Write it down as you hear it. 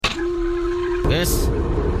This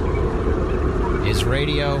is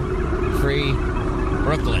Radio Free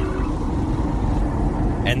Brooklyn.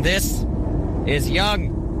 And this is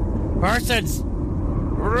Young Persons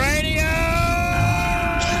Radio!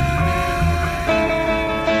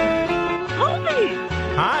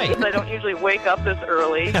 Hi. I don't usually wake up this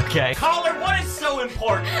early. Okay. Caller, what is so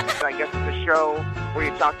important? I guess it's a show where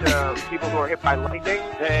you talk to people who are hit by lightning.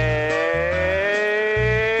 Hey,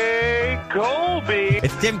 Colby.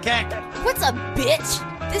 It's Tim Keck. What's up,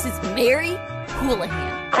 bitch? This is Mary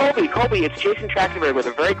Houlihan. Colby, it's Jason Trachtenberg with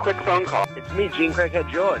a very quick phone call. It's me, Gene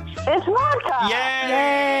Craighead George. It's Martha.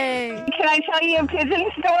 Yay! Can I tell you a pigeon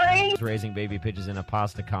story? Raising baby pigeons in a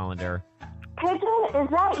pasta colander. Pigeon, is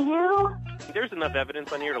that you? There's enough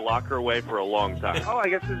evidence on here to lock her away for a long time. Oh, I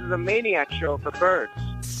guess this is a maniac show for birds.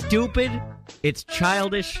 Stupid, it's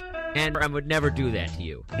childish, and I would never do that to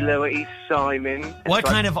you. Lower East Simon. What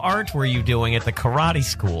kind of art were you doing at the karate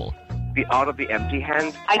school? The art of the empty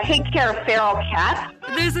hand. I take care of feral cats.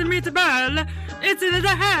 There's a meatball. It's in the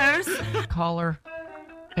house. Caller,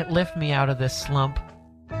 lift me out of this slump.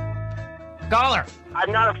 Caller!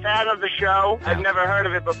 I'm not a fan of the show. I've never heard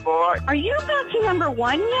of it before. Are you back to number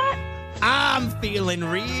one yet? I'm feeling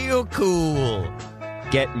real cool.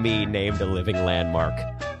 Get me named a living landmark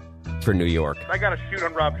for New York. I got to shoot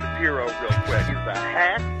on Rob Shapiro real quick. He's a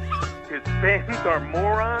hack. His fans are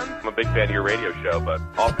morons. I'm a big fan of your radio show, but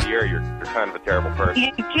off the air, you're kind of a terrible person.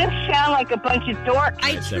 You just sound like a bunch of dorks.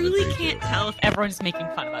 I truly can't tell if everyone's making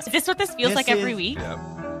fun of us. Is this what this feels like every week? Yeah.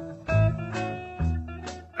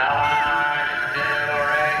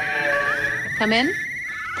 Come in.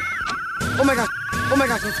 Oh my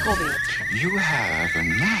gosh, it's Colby. You have a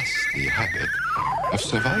nasty habit of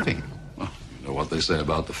surviving. Well, you know what they say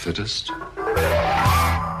about the fittest?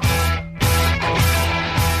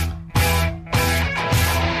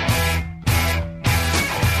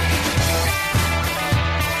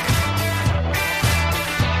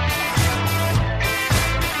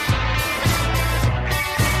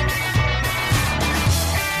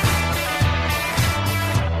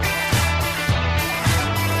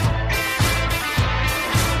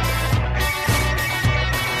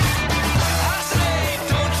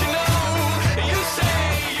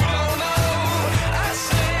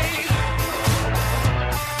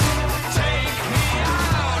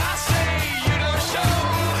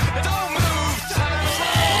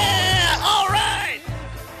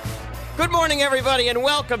 Good morning, everybody, and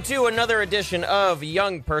welcome to another edition of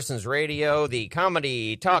Young Persons Radio, the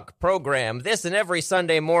comedy talk program, this and every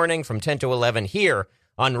Sunday morning from 10 to 11 here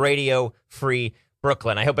on Radio Free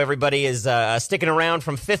Brooklyn. I hope everybody is sticking around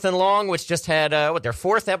from Fifth and Long, which just had, their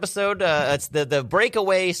fourth episode? It's the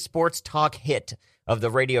breakaway sports talk hit of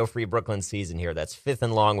the Radio Free Brooklyn season here. That's Fifth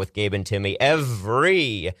and Long with Gabe and Timmy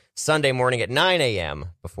every Sunday morning at 9 a.m.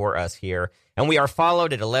 before us here. And we are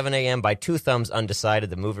followed at 11 a.m. by Two Thumbs Undecided,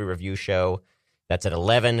 the movie review show. That's at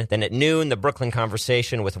 11. Then at noon, the Brooklyn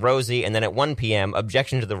Conversation with Rosie. And then at 1 p.m.,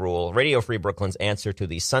 Objection to the Rule, Radio Free Brooklyn's answer to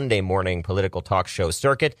the Sunday morning political talk show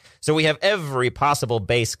circuit. So we have every possible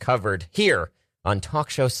base covered here on Talk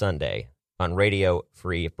Show Sunday on Radio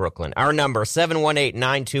Free Brooklyn. Our number,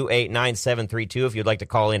 718-928-9732. If you'd like to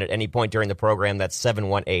call in at any point during the program, that's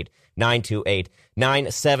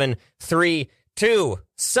 718-928-9732.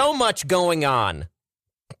 So much going on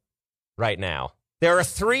right now. There are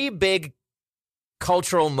three big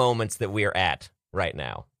cultural moments that we are at right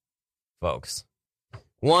now, folks.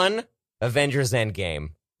 1, Avengers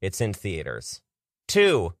Endgame. It's in theaters.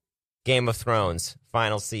 2, Game of Thrones,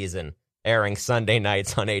 final season, airing Sunday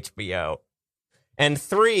nights on HBO. And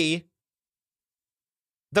 3,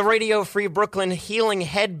 the Radio Free Brooklyn Healing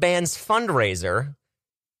Headbands fundraiser,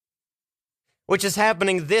 which is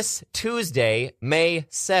happening this Tuesday, May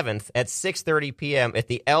 7th at 6:30 p.m. at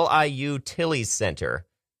the LIU Tilly's Center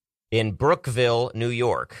in Brookville, New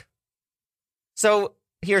York. So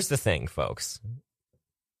here's the thing, folks.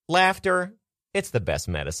 Laughter, it's the best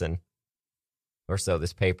medicine. Or so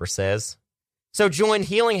this paper says. So join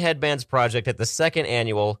Healing Headbands Project at the second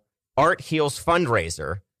annual Art Heals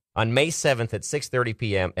fundraiser on May 7th at 6:30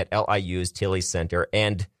 p.m. at LIU's Tilly's Center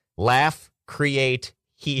and laugh, create,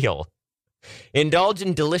 heal. Indulge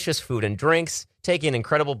in delicious food and drinks, take in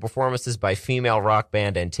incredible performances by female rock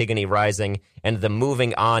band Antigone Rising and the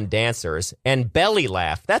Moving On Dancers, and belly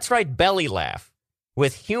laugh. That's right, belly laugh.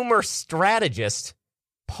 With humor strategist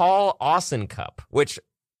Paul Osincup, which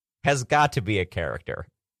has got to be a character,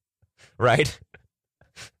 right?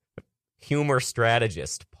 Humor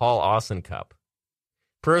strategist Paul Osincup.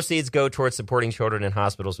 Proceeds go towards supporting children in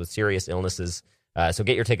hospitals with serious illnesses. So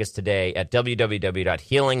get your tickets today at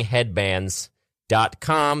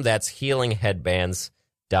www.healingheadbands.com. That's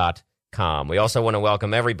healingheadbands.com. com. We also want to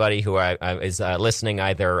welcome everybody who is listening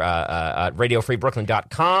either at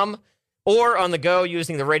radiofreebrooklyn.com or on the go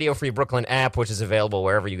using the Radio Free Brooklyn app, which is available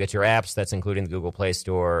wherever you get your apps. That's including the Google Play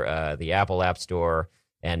Store, the Apple App Store,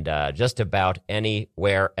 and just about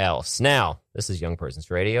anywhere else. Now, this is Young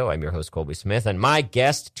Persons Radio. I'm your host, Colby Smith, and my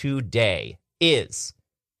guest today is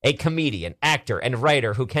a comedian, actor, and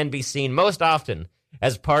writer who can be seen most often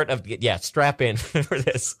as part of... Yeah, strap in for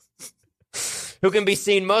this. Who can be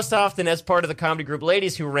seen most often as part of the comedy group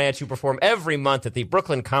Ladies Who Ranch, who perform every month at the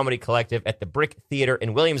Brooklyn Comedy Collective at the Brick Theater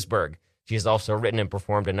in Williamsburg. She has also written and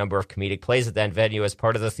performed a number of comedic plays at that venue as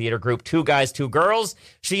part of the theater group Two Guys, Two Girls.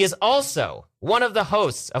 She is also one of the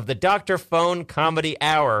hosts of the Dr. Phone Comedy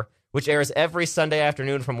Hour, which airs every Sunday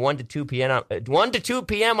afternoon from 1 to 2 p.m. on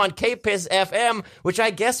KPIZ FM, which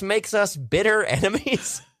I guess makes us bitter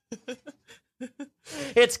enemies.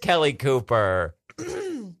 It's Kelly Cooper.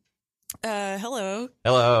 Hello.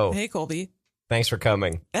 Hello. Hey, Colby. Thanks for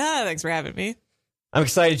coming. Thanks for having me. I'm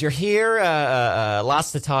excited you're here.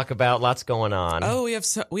 Lots to talk about. Lots going on. Oh,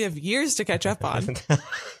 we have years to catch up on.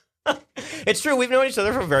 It's true. We've known each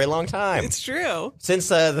other for a very long time. It's true. Since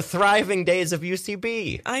the thriving days of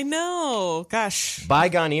UCB. I know. Gosh.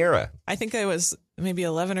 Bygone era. I think I was maybe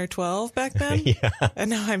 11 or 12 back then. Yeah.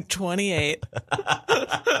 And now I'm 28.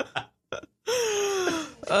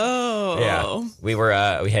 Oh. Yeah. We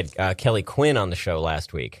had Kelly Quinn on the show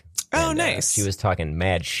last week. Oh, and, nice. She was talking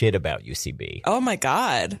mad shit about UCB. Oh, my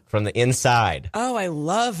God. From the inside. Oh, I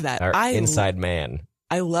love that. Our inside man.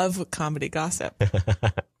 I love comedy gossip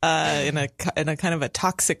in a kind of a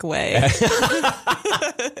toxic way.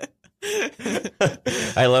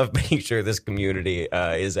 I love making sure this community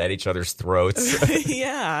is at each other's throats.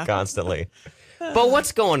 Yeah. Constantly. But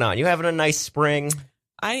what's going on? You having a nice spring?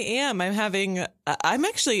 I am. I'm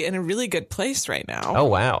actually in a really good place right now. Oh,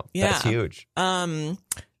 wow. Yeah. That's huge.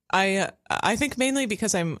 I think mainly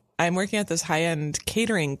because I'm working at this high-end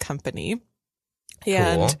catering company.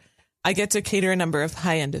 And cool. I get to cater a number of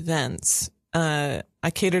high-end events. I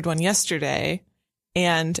catered one yesterday,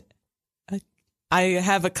 and I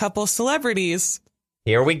have a couple celebrities.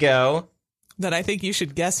 Here we go. That I think you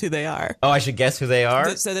should guess who they are. Oh, I should guess who they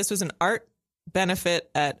are? So this was an art benefit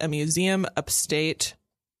at a museum upstate.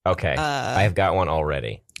 Okay. I've got one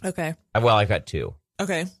already. Okay. Well, I've got two.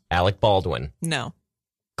 Okay. Alec Baldwin. No.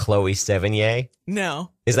 Chloe Sevigny. No.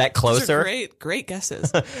 Is that closer? Those are great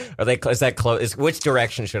guesses. Is that close? Which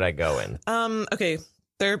direction should I go in? Okay.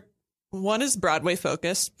 One is Broadway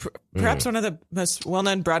focused. Perhaps one of the most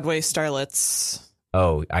well-known Broadway starlets.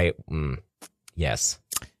 Oh, yes.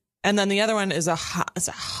 And then the other one is a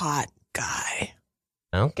hot guy.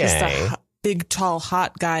 Okay. Just a big, tall,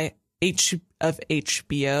 hot guy of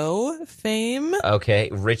HBO fame. Okay.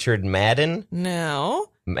 Richard Madden? No.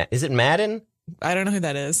 Is it Madden? I don't know who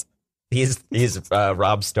that is. He's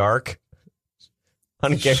Rob Stark.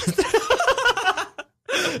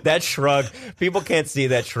 That shrug. People can't see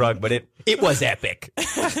that shrug, but it was epic.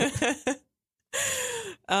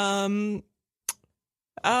 I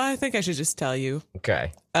think I should just tell you.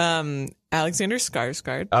 Okay. Alexander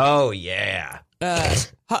Skarsgård. Oh yeah.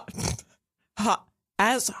 As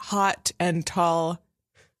hot and tall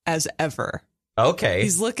as ever. Okay.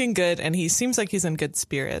 He's looking good, and he seems like he's in good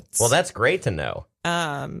spirits. Well, that's great to know.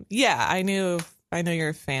 Yeah, I know you're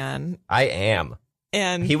a fan. I am.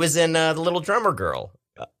 And he was in The Little Drummer Girl.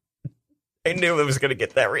 I knew it was going to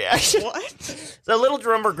get that reaction. What? The Little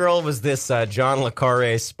Drummer Girl was this John le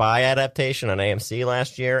Carré spy adaptation on AMC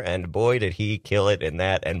last year, and boy, did he kill it in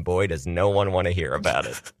that, and boy, does no one want to hear about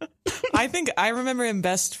it. I think I remember him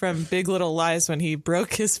best from Big Little Lies when he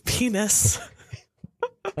broke his penis.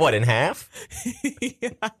 What, in half?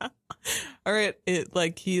 Yeah. Or he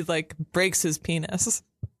breaks his penis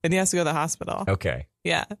and he has to go to the hospital. Okay.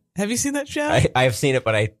 Yeah. Have you seen that show? I have seen it,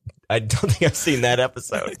 but I don't think I've seen that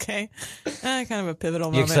episode. Okay. Kind of a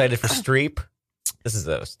pivotal moment. You excited for Streep? This is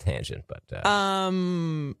a tangent, but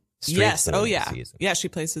yes. Oh yeah. Season. Yeah, she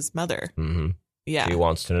plays his mother. Mm-hmm. Yeah. She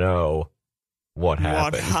wants to know what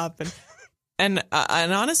happened. And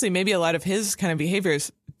honestly, maybe a lot of his kind of behavior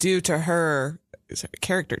is due to her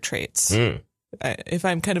character traits. If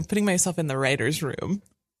I'm kind of putting myself in the writer's room.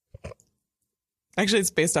 Actually, it's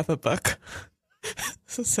based off a book.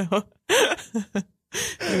 So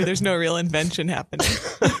maybe there's no real invention happening.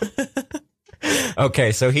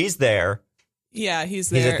 Okay, so he's there. Yeah, he's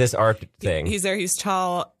there. He's at this art thing. He's there. He's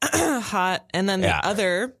tall, hot. And then the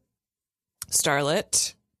other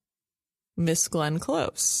starlet, Miss Glenn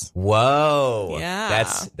Close. Whoa. Yeah.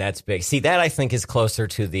 That's big. See, that I think is closer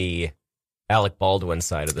to the Alec Baldwin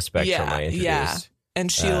side of the spectrum I introduced. Yeah.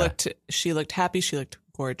 And she looked happy. She looked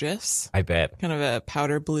gorgeous. I bet. Kind of a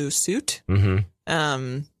powder blue suit. Mm-hmm.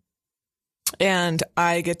 And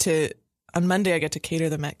on Monday, I get to cater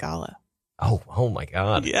the Met Gala. Oh my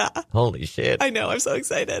God. Yeah. Holy shit. I know. I'm so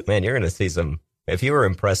excited. Man, you're going to see some. If you were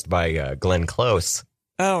impressed by Glenn Close,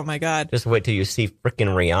 Oh my God. just wait till you see frickin'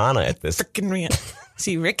 Rihanna at this.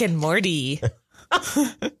 See Rick and Morty.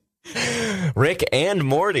 Rick and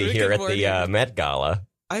Morty Rick here and at Morty. the Met Gala.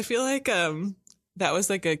 I feel like that was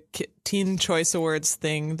like a Teen Choice Awards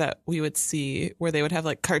thing that we would see where they would have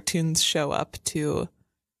like cartoons show up to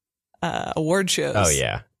award shows. Oh,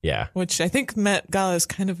 yeah. Yeah. Which I think Met Gala is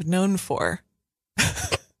kind of known for.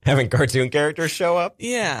 Having cartoon characters show up?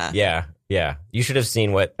 Yeah. Yeah. Yeah. You should have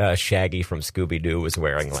seen what Shaggy from Scooby-Doo was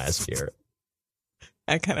wearing last year.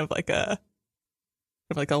 And kind of like a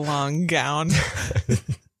long gown.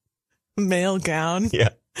 Male gown. Yeah.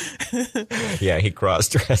 Yeah, he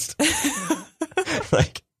cross-dressed.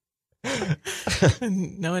 Like,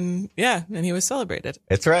 And no one, yeah, and he was celebrated.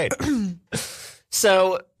 it's right.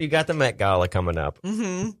 So you got the Met Gala coming up.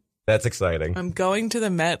 Mm-hmm. That's exciting. I'm going to the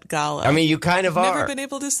Met Gala. I mean, you kind of Never are. been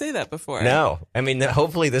able to say that before. No. I mean,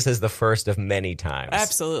 hopefully this is the first of many times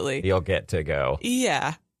Absolutely. you'll get to go.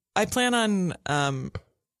 Yeah. I plan on kind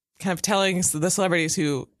of telling the celebrities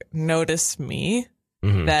who notice me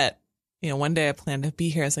Mhm. that, one day I plan to be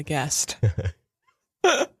here as a guest.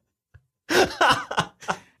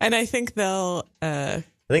 And I think they'll, I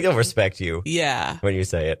think they'll respect you yeah, when you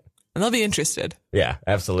say it. and they'll be interested Yeah,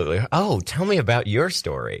 absolutely. Oh, tell me about your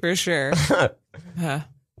story. for sure. Well,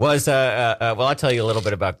 I'll tell you a little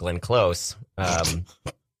bit about Glenn Close.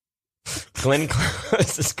 Glenn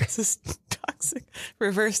Close is great. This is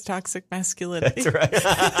reverse toxic masculinity. That's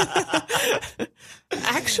right.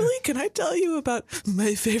 Actually, can I tell you about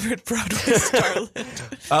my favorite Broadway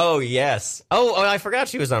starlet? Oh, yes. Oh, I forgot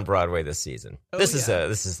she was on Broadway this season. Oh, This is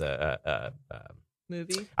yeah. a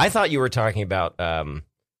Movie? I thought you were talking about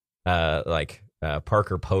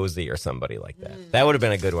Parker Posey or somebody like that. That would have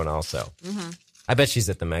been a good one also. Mm-hmm. I bet she's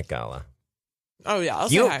at the Met Gala. Oh, yeah.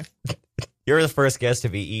 I'll You- say hi. You're the first guest to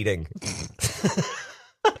be eating.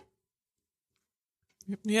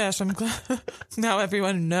 Yes, I'm glad. Now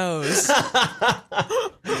everyone knows.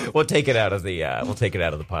 We'll take it out of the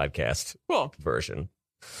podcast Cool. version.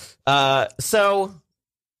 So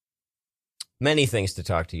many things to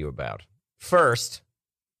talk to you about. First,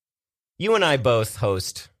 you and I both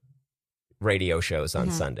host radio shows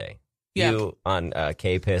on Sunday. Yeah. You on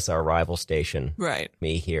KPIS, our rival station. Right.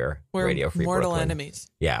 Me here, We're Radio Free mortal Brooklyn.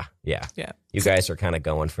 enemies. Yeah. Yeah. You guys are kind of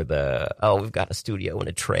going for we've got a studio and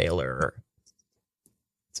a trailer.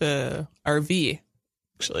 It's a RV,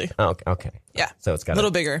 actually. Oh, okay. Yeah. So it's got A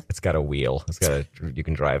little bigger. It's got a wheel. You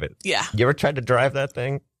can drive it. Yeah. You ever tried to drive that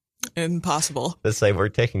thing? Impossible. Let's say we're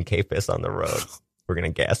taking KPIS on the road. We're gonna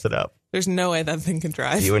gas it up. There's no way that thing can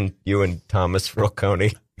drive. You and Thomas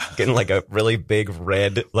Froconi getting like a really big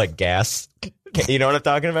red like gas. You know what I'm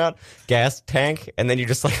talking about? Gas tank, and then you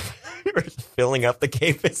just like you're just filling up the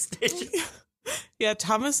KPIS station. Yeah,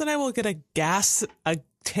 Thomas and I will get a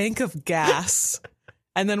tank of gas,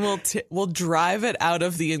 and then we'll drive it out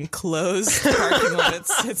of the enclosed parking lot it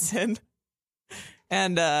sits in,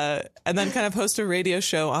 and then kind of host a radio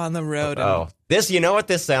show on the road. Oh, you know what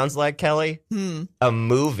this sounds like, Kelly? A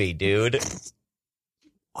movie, dude.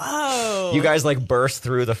 Whoa! You guys like burst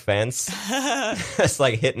through the fence. It's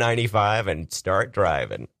like hit 95 and start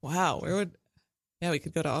driving. Wow, we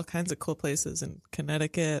could go to all kinds of cool places in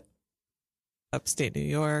Connecticut, upstate New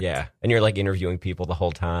York. Yeah, and you're like interviewing people the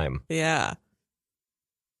whole time. Yeah.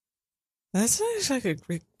 That's like a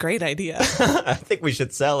great idea. I think we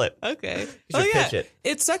should sell it. Okay. You should pitch it.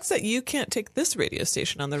 It sucks that you can't take this radio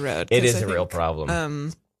station on the road. It 'cause is I a real think,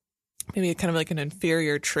 problem. Maybe kind of like an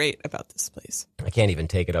inferior trait about this place. I can't even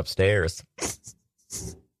take it upstairs.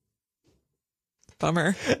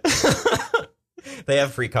 Bummer. They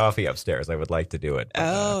have free coffee upstairs. I would like to do it. But,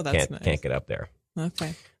 Oh, that's nice. Can't get up there.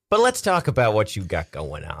 Okay. But let's talk about what you got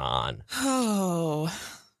going on. Oh.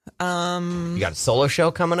 You got a solo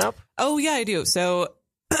show coming up? Oh, yeah, I do. So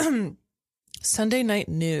Sunday Night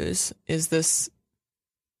News is this,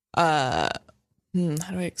 how do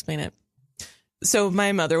I explain it? So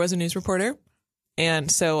my mother was a news reporter.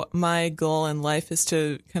 And so my goal in life is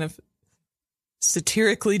to kind of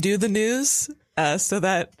satirically do the news so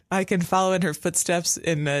that I can follow in her footsteps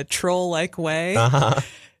in a troll-like way. Uh-huh.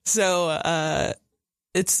 So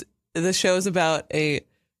the show's about a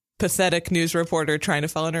pathetic news reporter trying to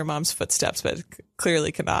follow in her mom's footsteps, but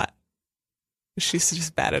clearly cannot. She's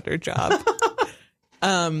just bad at her job.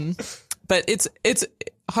 But it's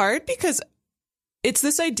hard because it's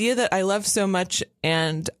this idea that I love so much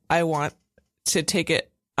and I want to take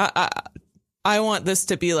it. I want this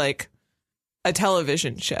to be like a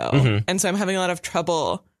television show. Mhm. And so I'm having a lot of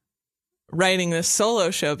trouble writing this solo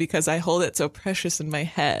show because I hold it so precious in my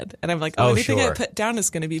head. And I'm like, Oh, anything I sure. put down is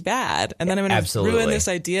going to be bad. And then I'm going to Absolutely. ruin this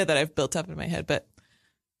idea that I've built up in my head. But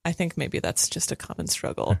I think maybe that's just a common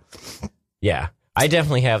struggle. Yeah. I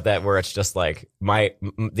definitely have that where it's just like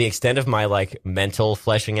the extent of my like mental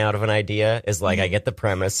fleshing out of an idea is like I get the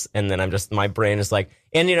premise and then I'm just, my brain is like,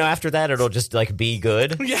 and after that it'll just like be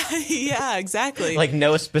good. Yeah, exactly. Like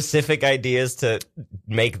no specific ideas to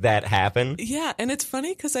make that happen. Yeah. And it's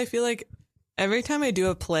funny because I feel like every time I do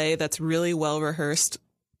a play that's really well rehearsed,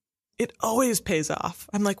 it always pays off.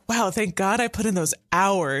 I'm like, wow, thank God I put in those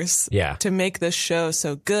hours Yeah. to make this show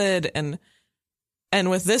so good. And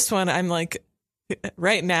with this one, I'm like,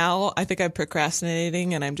 right now, I think I'm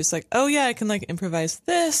procrastinating and I'm just like, oh yeah, I can like improvise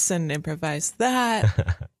this and improvise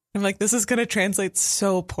that. I'm like, this is going to translate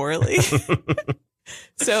so poorly.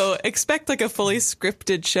 So expect like a fully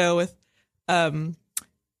scripted show with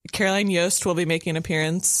Caroline Yost will be making an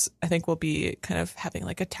appearance. I think we'll be kind of having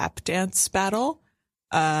like a tap dance battle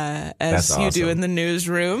as That's you do awesome. in the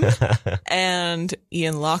newsroom. And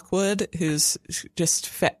Ian Lockwood, who's just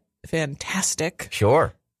fantastic.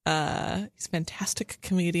 Sure. He's a fantastic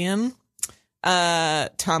comedian.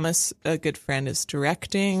 Thomas, a good friend, is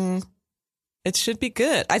directing. It should be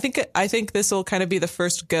good. I think this will kind of be the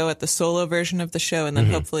first go at the solo version of the show, and then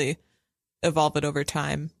hopefully evolve it over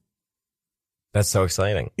time. That's so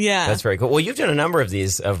exciting. Yeah, That's very cool. Well, you've done a number of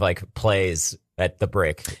these of like plays at the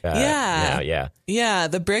Brick. Yeah. Yeah.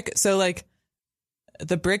 The Brick. So like,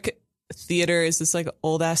 the Brick Theater is this like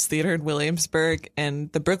old ass theater in Williamsburg, and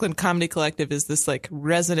the Brooklyn Comedy Collective is this like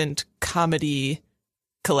resident comedy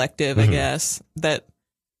collective, I guess, that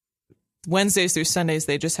Wednesdays through Sundays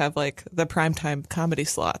they just have like the primetime comedy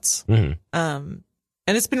slots. Mhm. And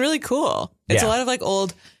it's been really cool. It's a lot of like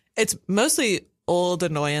it's mostly old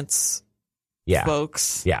annoyance Yeah.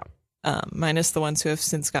 folks. Yeah. Minus the ones who have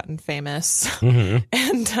since gotten famous. Mhm.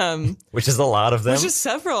 And Which is a lot of them. which is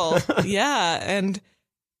several. Yeah. And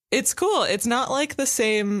it's cool. It's not like the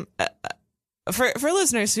same for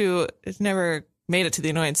listeners who never made it to the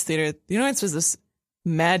Annoyance Theater. The Annoyance was this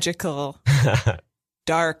magical,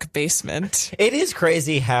 dark basement. It is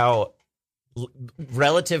crazy how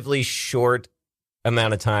relatively short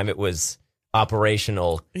amount of time it was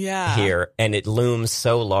operational Yeah. here, and it looms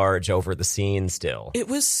so large over the scene still. It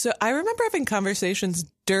was so, I remember having conversations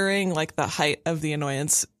during like the height of the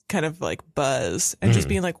Annoyance kind of like buzz and just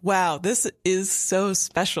being like, wow, this is so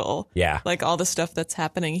special. Yeah. Like all the stuff that's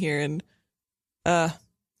happening here. And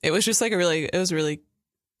it was just like it was a really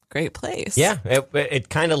great place. Yeah, it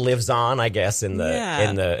kind of lives on, I guess, in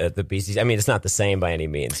the BCC. I mean, it's not the same by any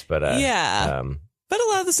means, but but a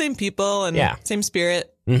lot of the same people and same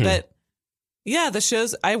spirit. Mhm. But yeah, the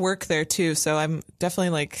shows, I work there too, so I'm definitely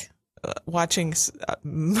like watching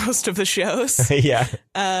most of the shows. Yeah.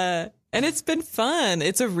 And it's been fun.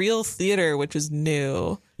 It's a real theater, which is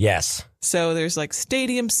new. Yes. So there's like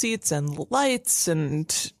stadium seats and lights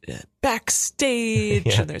and backstage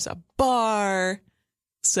Yeah. and there's a bar.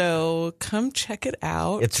 So come check it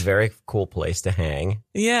out. It's a very cool place to hang.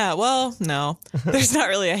 Yeah, well, no. There's not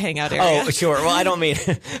really a hangout area. Oh, sure. Well, I don't mean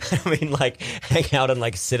like hang out and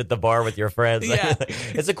like sit at the bar with your friends. Yeah.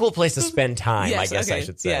 It's a cool place to spend time, Yes, I guess okay. I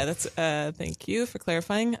should say. Yeah, that's thank you for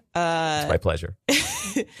clarifying. It's my pleasure.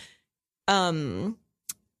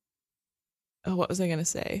 What was I going to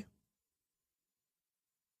say?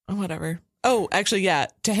 Oh, whatever. Oh, actually, yeah,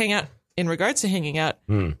 to hang out, in regards to hanging out,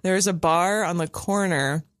 there's a bar on the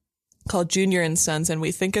corner called Junior and Sons, and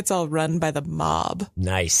we think it's all run by the mob.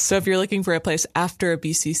 Nice. So if you're looking for a place after a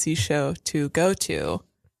BCC show to go to,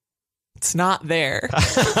 it's not there.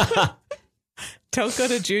 Don't go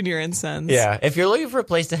to Junior and Sons. Yeah, if you're looking for a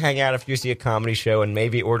place to hang out after you see a comedy show and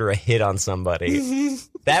maybe order a hit on somebody,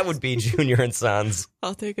 that would be Junior and Sons.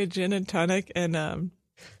 I'll take a gin and tonic and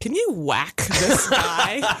can you whack this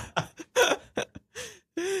guy?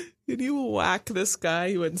 Can you whack this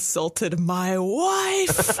guy who insulted my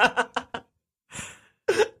wife?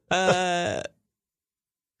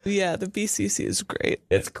 Yeah, the BCC is great.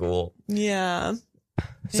 It's cool. Yeah.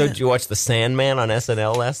 So did you watch The Sandman on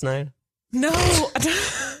SNL last night? No.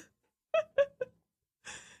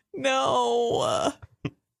 No.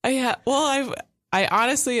 I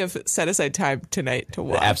honestly have set aside time tonight to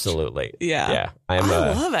watch. Absolutely. Yeah. Yeah. I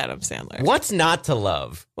love Adam Sandler. What's not to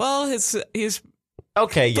love? Well, he's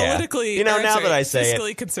okay, yeah. politically, now that I say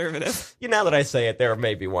fiscally it, conservative. now that I say it, there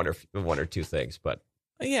may be one or two things, but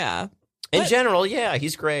Yeah. in general, yeah,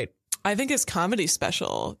 he's great. I think his comedy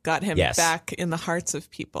special got him back in the hearts of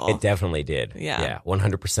people. It definitely did. Yeah. Yeah.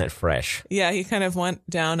 100% fresh. Yeah, he kind of went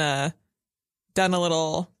down a done a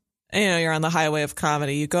little, you're on the highway of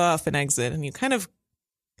comedy, you go off and exit, and you kind of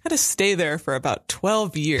stay there for about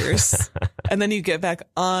 12 years. And then you get back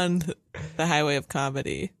on the highway of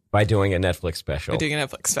comedy. By doing a Netflix special.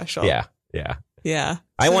 Yeah. Yeah.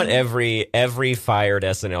 I want every fired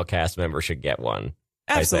SNL cast member should get one.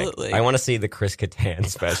 Absolutely. I want to see the Chris Kattan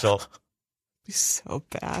special. It'd be so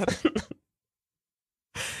bad.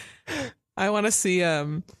 I want to see,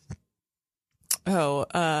 oh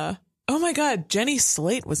my God, Jenny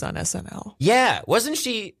Slate was on SNL. Yeah. Wasn't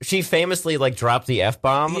she famously like dropped the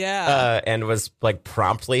F-bomb? Yeah. And was like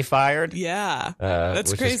promptly fired? Yeah.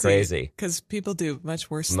 That's crazy. Because people do much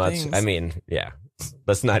worse things. I mean, yeah.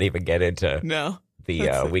 Let's not even get into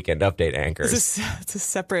the Weekend Update anchors. It's a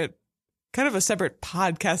separate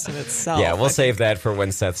podcast in itself. Yeah, we'll save that for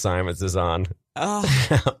when Seth Simons is on. Oh,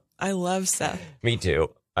 I love Seth. Me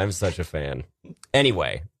too. I'm such a fan.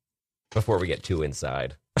 Anyway, before we get too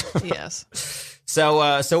inside. Yes.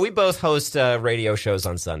 So we both host radio shows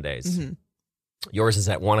on Sundays. Mm-hmm. Yours is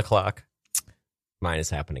at 1:00. Mine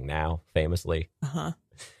is happening now, famously. Uh-huh.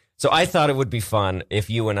 So I thought it would be fun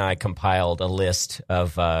if you and I compiled a list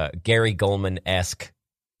of Gary Goldman-esque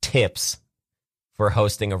tips for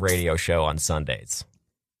hosting a radio show on Sundays.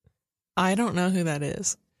 I don't know who that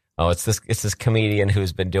is. Oh, it's this comedian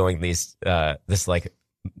who's been doing this like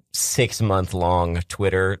 6-month-long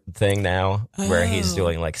Twitter thing now where he's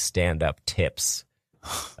doing like stand-up tips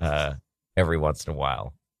every once in a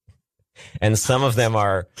while. And some of them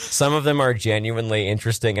are genuinely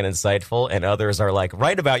interesting and insightful, and others are like,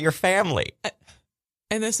 write about your family.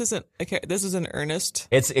 And this isn't in earnest?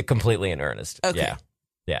 It's completely in earnest. Okay.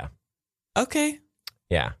 Yeah. Okay.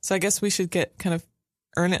 Yeah. So I guess we should get kind of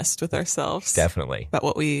earnest with ourselves. Definitely. About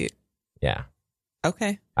what we... Yeah.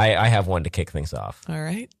 Okay. I have one to kick things off. All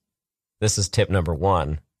right. This is tip number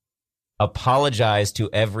 1. Apologize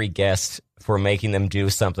to every guest for making them do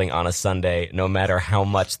something on a Sunday, no matter how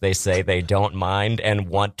much they say they don't mind and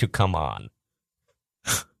want to come on.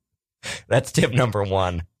 That's tip number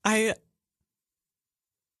 1. I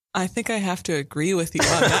think I have to agree with you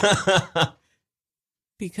on that.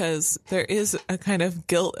 Because there is a kind of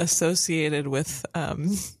guilt associated with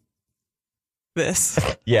this.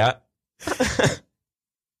 Yeah.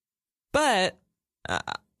 But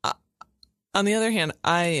on the other hand,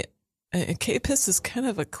 K-Piss is kind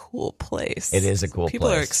of a cool place. It is a cool place. People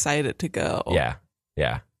are excited to go.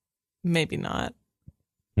 Yeah. Maybe not.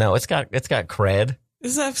 No, it's got cred.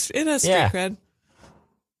 It has street cred.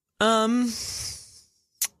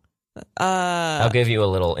 I'll give you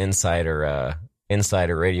a little insider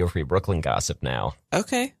Radio Free Brooklyn gossip now.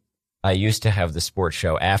 Okay. I used to have the sports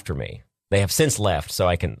show after me. They have since left, so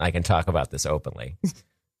I can talk about this openly.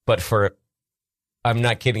 But I'm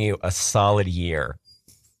not kidding you, a solid year,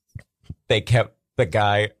 they kept the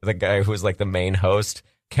guy who was like the main host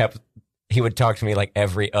he would talk to me like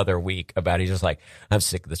every other week about he's just like, I'm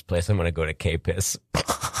sick of this place. I'm going to go to K-Piss.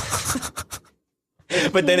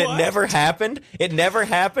 But then it never happened.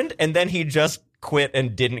 And then he just quit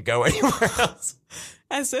and didn't go anywhere else.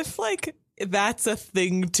 As if like that's a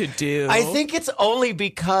thing to do. I think it's only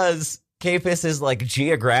because K-Piss is like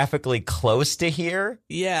geographically close to here.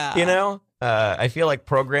 Yeah. You know? I feel like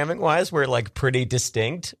programming wise, we're like pretty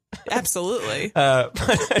distinct. Absolutely. But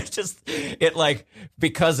it like,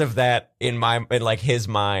 because of that in his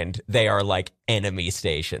mind, they are like enemy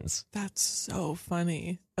stations. That's so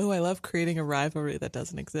funny. Oh, I love creating a rivalry that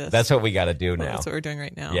doesn't exist. That's what we got to do now. That's what we're doing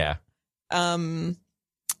right now. Yeah.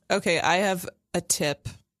 Okay. I have a tip,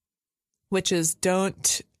 which is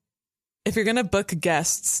if you're going to book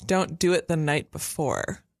guests, don't do it the night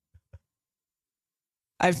before.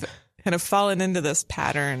 I've kind of fallen into this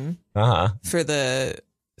pattern for the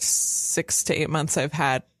 6 to 8 months I've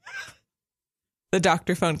had the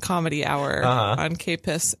Dr. Phone Comedy Hour on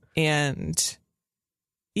K-Piss. And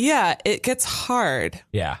yeah, it gets hard.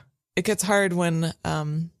 Yeah. It gets hard when,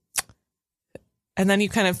 and then you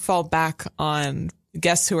kind of fall back on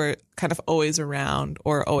guests who are kind of always around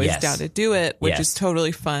or always down to do it, which is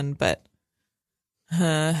totally fun. But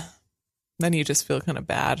then you just feel kind of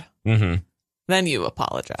bad. Mm-hmm. Then you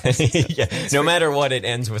apologize. Yeah. No matter what, it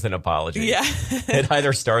ends with an apology. Yeah. It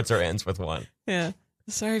either starts or ends with one. Yeah.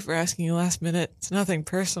 Sorry for asking you last minute. It's nothing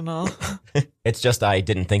personal. It's just I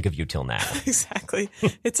didn't think of you till now. Exactly.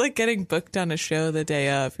 It's like getting booked on a show the day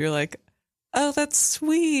of. You're like, oh, that's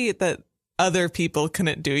sweet that other people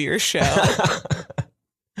couldn't do your show.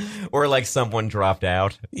 Or like someone dropped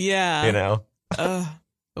out. Yeah. You know?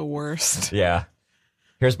 The worst. Yeah.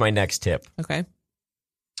 Here's my next tip. Okay.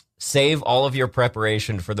 Save all of your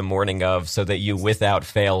preparation for the morning of so that you, without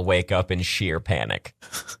fail, wake up in sheer panic.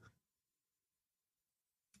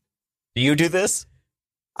 Do you do this?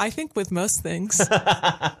 I think with most things,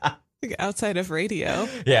 like outside of radio.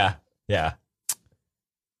 Yeah.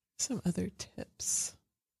 Some other tips.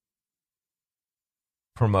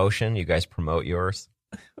 Promotion. You guys promote yours?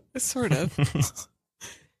 Sort of.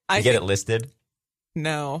 You get it listed?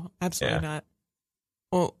 No, absolutely not.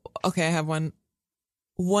 Well, okay, I have one.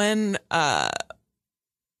 When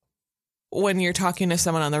you're talking to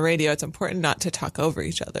someone on the radio, it's important not to talk over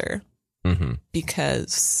each other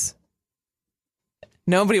because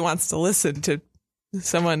nobody wants to listen to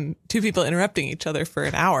two people interrupting each other for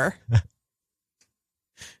an hour.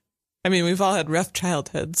 I mean, we've all had rough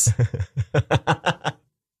childhoods.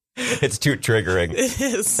 It's too triggering. It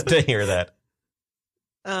is to hear that.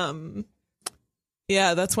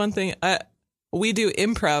 Yeah, that's one thing. We do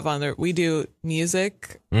improv we do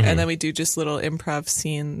music and then we do just little improv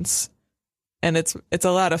scenes, and it's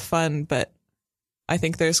a lot of fun. But I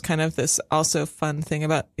think there's kind of this also fun thing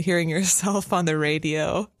about hearing yourself on the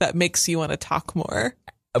radio that makes you want to talk more.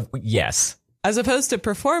 Yes, as opposed to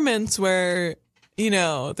performance where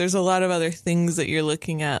there's a lot of other things that you're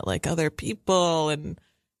looking at, like other people and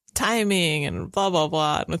timing and blah blah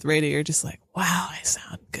blah. And with radio, you're just like, wow, I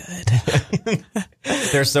sound good.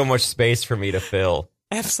 There's so much space for me to fill.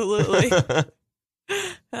 Absolutely.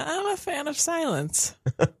 I'm a fan of silence.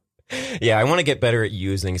 Yeah, I want to get better at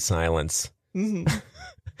using silence on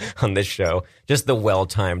this show. Just the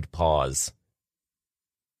well-timed pause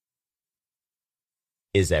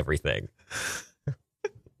is everything.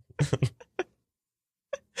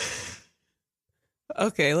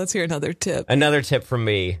 Okay, let's hear another tip. Another tip from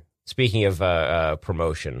me, speaking of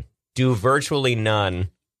promotion. Do virtually none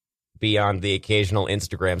beyond the occasional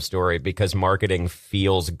Instagram story because marketing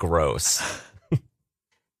feels gross.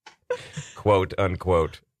 Quote,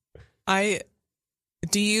 unquote.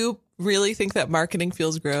 Do you really think that marketing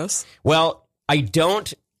feels gross? Well, I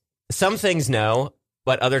don't. Some things no,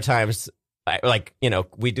 but other times,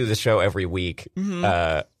 we do the show every week.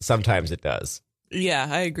 Sometimes it does. Yeah,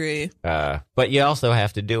 I agree. But you also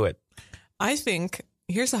have to do it. I think,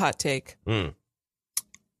 here's a hot take.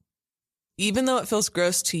 Even though it feels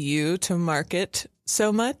gross to you to market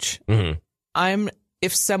so much,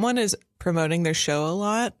 if someone is promoting their show a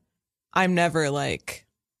lot, I'm never like,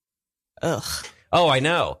 ugh. Oh, I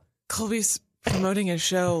know. Colby's promoting his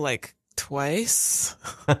show like twice.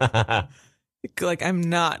 Like, I'm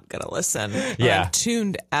not going to listen. Yeah. I'm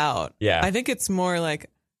tuned out. Yeah. I think it's more like,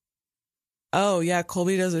 oh, yeah,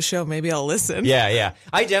 Colby does a show. Maybe I'll listen. Yeah.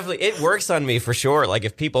 It works on me for sure. Like,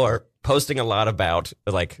 if people are posting a lot about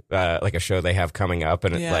like a show they have coming up,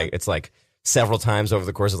 and it's like several times over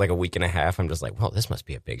the course of like a week and a half, I'm just like, well, this must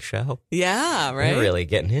be a big show. Yeah, right. They're really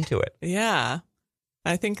getting into it. Yeah.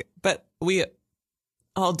 I think, but we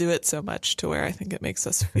all do it so much to where I think it makes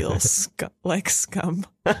us feel like scum.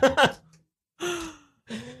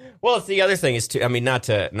 Well, it's the other thing is not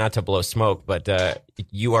to blow smoke, but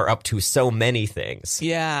you are up to so many things.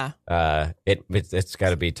 Yeah. It's got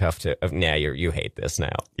to be tough to. You hate this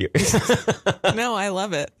now. No, I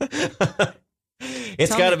love it.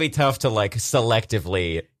 It's got to be tough to like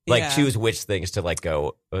selectively choose which things to like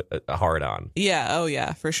go hard on. Yeah. Oh,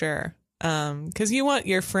 yeah, for sure. Because you want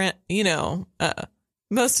your friend.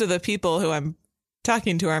 Most of the people who I'm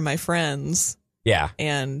talking to are my friends. Yeah.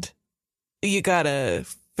 And you gotta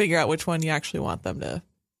figure out which one you actually want them to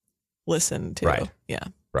listen to. Right. Yeah.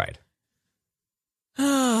 Right.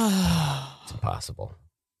 It's impossible.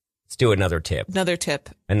 Let's do another tip. Another tip.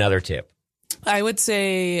 I would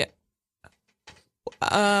say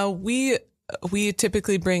we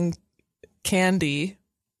typically bring candy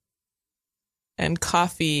and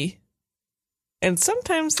coffee and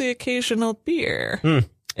sometimes the occasional beer.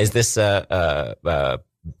 Is this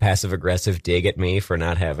passive-aggressive dig at me for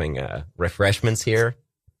not having refreshments here?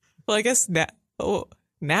 Well, I guess now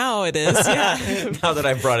it is. Yeah. Now that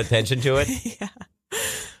I've brought attention to it. Yeah.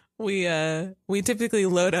 We typically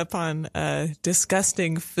load up on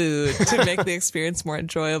disgusting food to make the experience more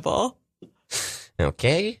enjoyable.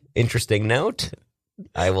 Okay. Interesting note.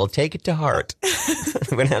 I will take it to heart.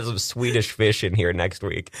 I'm going to have some Swedish fish in here next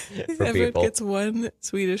week for Everett people. gets one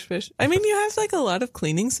Swedish fish. I mean, you have like a lot of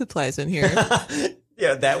cleaning supplies in here.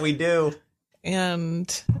 Yeah, that we do.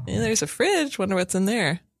 And there's a fridge. Wonder what's in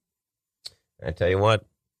there. I tell you what,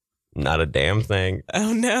 not a damn thing.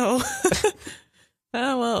 Oh, no.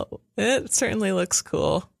 Oh, well, it certainly looks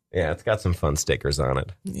cool. Yeah, it's got some fun stickers on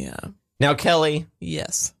it. Yeah. Now, Kelly.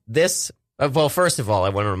 Yes. This, well, first of all, I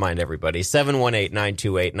want to remind everybody,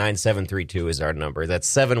 718-928-9732 is our number. That's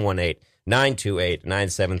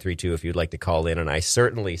 718-928-9732 if you'd like to call in, and I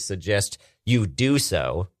certainly suggest you do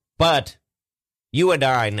so. But you and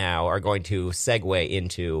I now are going to segue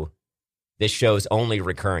into this show's only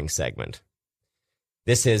recurring segment.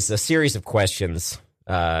 This is a series of questions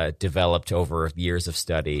developed over years of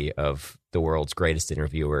study of the world's greatest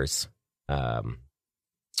interviewers.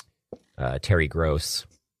 Terry Gross,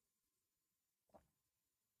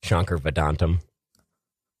 Shankar Vedantam,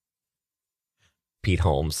 Pete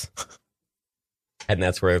Holmes. And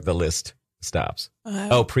that's where the list stops.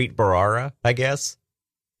 Preet Bharara, I guess.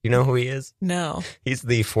 You know who he is? No. He's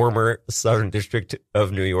the former Southern District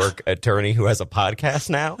of New York attorney who has a podcast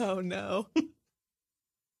now. Oh, no.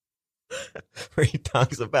 Where he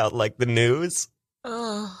talks about, like, the news.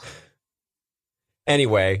 Oh.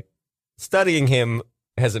 Anyway, studying him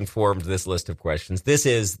has informed this list of questions. This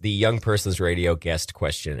is the Young Person's Radio guest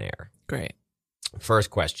questionnaire. Great. First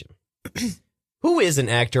question. Who is an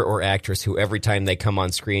actor or actress who every time they come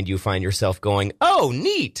on screen you find yourself going, oh,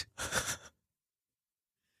 neat?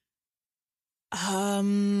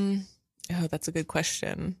 Oh, that's a good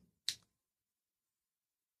question.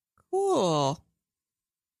 Cool.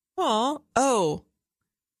 Oh,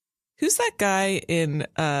 who's that guy in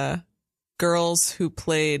Girls who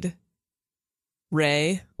played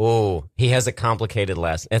Ray? Oh, he has a complicated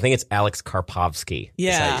last. I think it's Alex Karpovsky.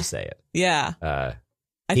 Yeah, is how you say it. Yeah,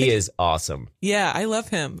 he is awesome. Yeah, I love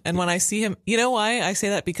him. And when I see him, you know why I say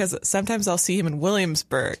that? Because sometimes I'll see him in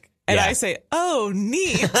Williamsburg, and I say, "Oh,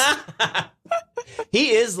 neat."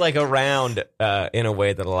 He is like around in a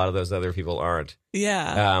way that a lot of those other people aren't.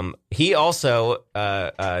 Yeah. He also,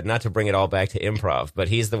 not to bring it all back to improv, but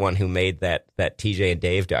he's the one who made that TJ and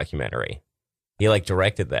Dave documentary. He like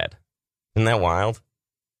directed that. Isn't that wild?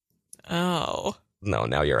 Oh. No,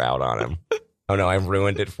 now you're out on him. Oh no, I've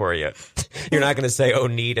ruined it for you. You're not going to say "oh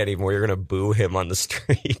neat" anymore. You're going to boo him on the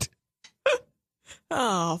street.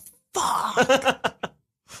 Oh, fuck.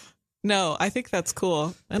 No, I think that's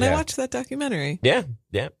cool. And I watched that documentary. Yeah,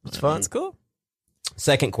 it's fun. It's cool.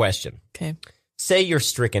 Second question. Okay. Say you're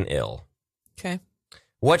stricken ill. Okay.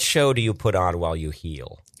 What show do you put on while you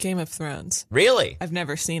heal? Game of Thrones. Really? I've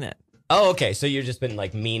never seen it. Oh, okay. So you've just been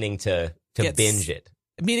like meaning to binge it.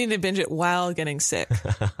 Meaning to binge it while getting sick.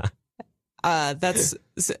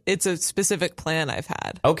 It's a specific plan I've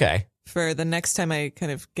had. Okay. For the next time I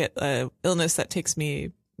kind of get a illness that takes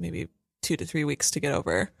me maybe 2 to 3 weeks to get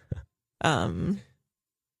over.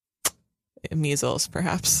 Measles,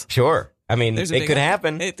 perhaps. Sure. I mean, it could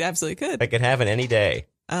happen. It absolutely could. It could happen any day.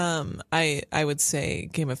 I would say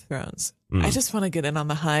Game of Thrones. I just want to get in on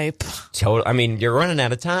the hype. I mean, you're running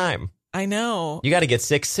out of time. I know. You got to get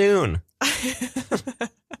sick soon.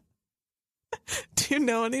 Do you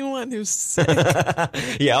know anyone who's sick?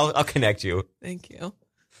 Yeah, I'll connect you. Thank you. That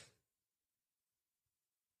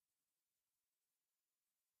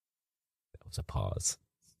was a pause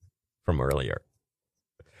from earlier.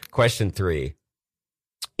 Question 3.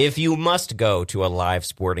 If you must go to a live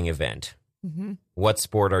sporting event, what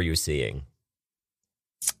sport are you seeing?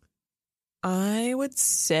 I would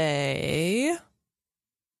say...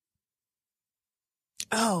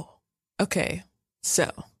 Oh, okay.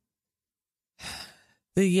 So,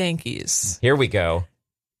 the Yankees. Here we go.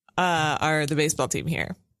 Are the baseball team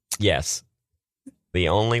here. Yes. The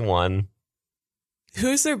only one.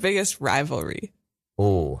 Who's their biggest rivalry?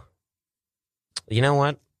 Ooh. You know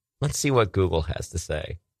what? Let's see what Google has to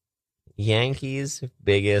say. Yankees'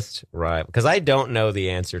 biggest rival. Because I don't know the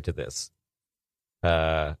answer to this.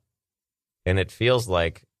 And it feels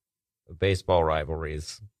like baseball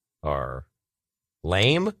rivalries are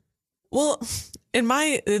lame. Well,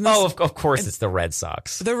 of course it's the Red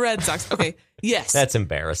Sox. The Red Sox. Okay. Yes. That's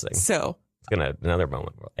embarrassing. So it's another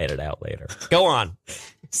moment we'll edit out later. Go on.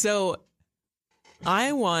 So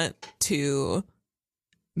I want to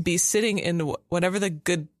be sitting in whatever the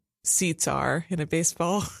good seats are in a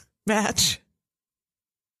baseball match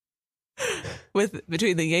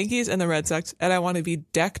between the Yankees and the Red Sox, and I want to be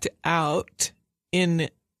decked out in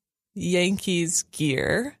Yankees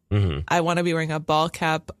gear. I want to be wearing a ball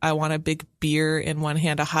cap. I want a big beer in one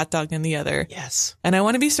hand, a hot dog in the other. Yes. And I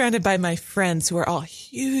want to be surrounded by my friends who are all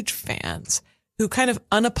huge fans, who kind of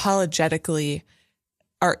unapologetically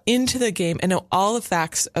are into the game and know all the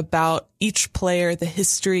facts about each player, the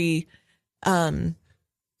history, kind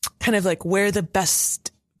of like where the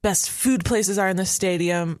best food places are in the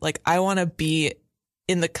stadium. Like, I want to be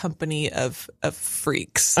in the company of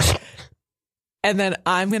freaks. And then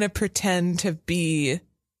I'm going to pretend to be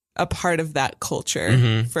a part of that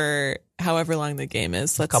culture for however long the game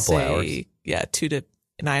is. Let's couple say, hours. Yeah, 2 to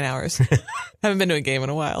 9 hours. Haven't been to a game in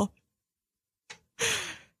a while.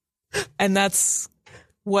 And that's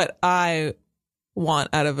what I want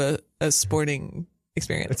out of a sporting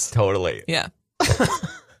experience. Totally. Yeah.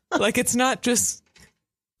 Like, it's not just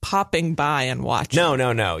popping by and watching.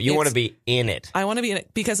 No. You want to be in it. I want to be in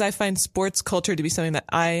it because I find sports culture to be something that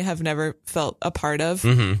I have never felt a part of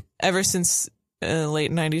ever since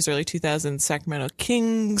late 90s, early 2000s, Sacramento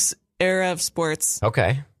Kings era of sports.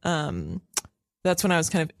 Okay. That's when I was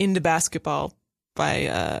kind of into basketball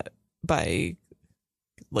by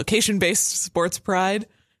location-based sports pride.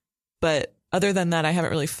 But other than that, I haven't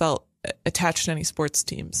really felt attached to any sports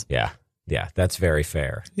teams. Yeah, that's very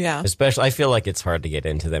fair. Yeah. Especially, I feel like it's hard to get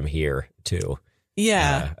into them here, too.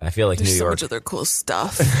 Yeah. I feel like There's New so York. much other cool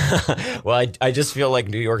stuff. Well, I just feel like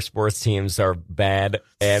New York sports teams are bad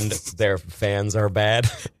and their fans are bad.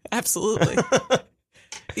 Absolutely.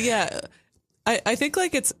 Yeah. I think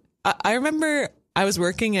like I remember I was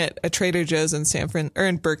working at a Trader Joe's in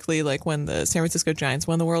in Berkeley, like when the San Francisco Giants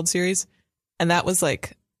won the World Series. And that was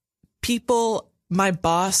like my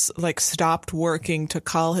boss like stopped working to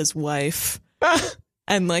call his wife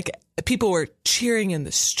and like people were cheering in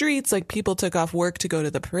the streets. Like people took off work to go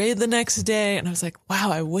to the parade the next day. And I was like, wow,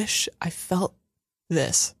 I wish I felt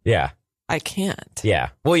this. Yeah. I can't. Yeah.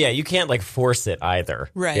 Well, yeah, you can't like force it either.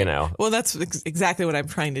 Right. You know? Well, that's exactly what I'm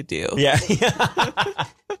trying to do. Yeah.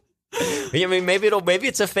 I mean, maybe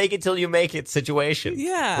it's a fake it till you make it situation.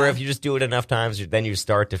 Yeah. Where if you just do it enough times, then you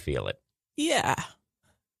start to feel it. Yeah.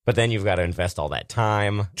 But then you've got to invest all that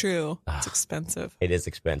time. True. It's expensive. It is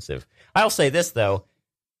expensive. I'll say this, though.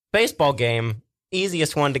 Baseball game,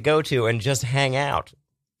 easiest one to go to and just hang out.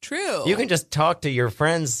 True. You can just talk to your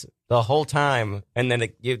friends the whole time, and then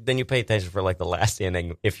you pay attention for like the last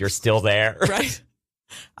inning if you're still there. Right.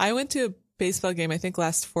 I went to a baseball game, I think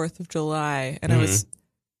last 4th of July, and I was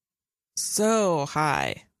so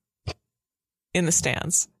high in the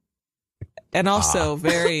stands and also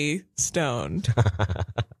very stoned.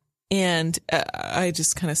 And I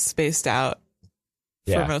just kind of spaced out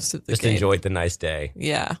for most of the just game. Enjoyed the nice day.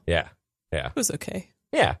 Yeah. Yeah. Yeah. It was okay.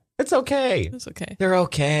 Yeah. It's okay. It was okay. They're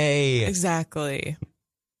okay. Exactly.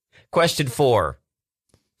 Question 4.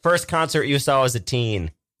 First concert you saw as a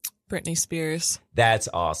teen. Britney Spears. That's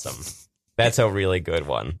awesome. That's a really good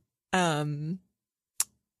one.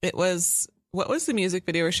 It was, what was the music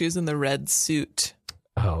video where she was in the red suit?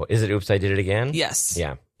 Oh, is it Oops, I Did It Again? Yes.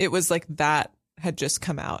 Yeah. It was like that had just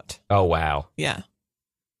come out. Oh, wow. Yeah.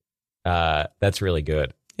 That's really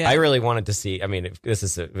good. Yeah. I really wanted to see, I mean, this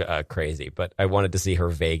is crazy, but I wanted to see her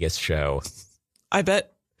Vegas show. I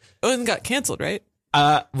bet. Oh, and got canceled, right?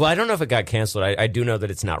 Well, I don't know if it got canceled. I do know that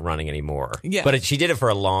it's not running anymore. Yeah. But she did it for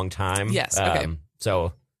a long time. Yes. Okay.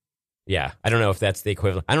 So, yeah, I don't know if that's the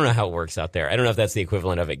equivalent. I don't know how it works out there. I don't know if that's the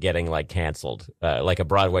equivalent of it getting like canceled. Like a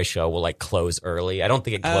Broadway show will like close early. I don't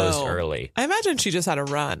think it closed early. I imagine she just had a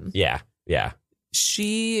run. Yeah. Yeah.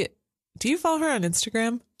 Do you follow her on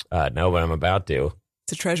Instagram? No, but I'm about to.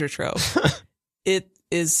 It's a treasure trove.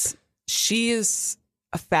 She is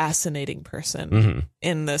a fascinating person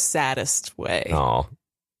in the saddest way. Oh.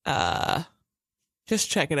 Just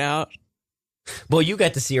check it out. Well, you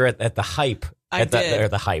got to see her at the hype.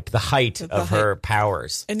 The height of her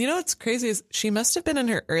powers. And you know what's crazy is she must have been in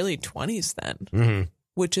her early 20s then,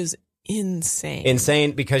 which is insane.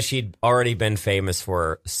 Insane because she'd already been famous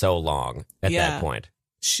for so long at that point.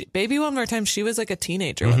 Baby One More Time, she was like a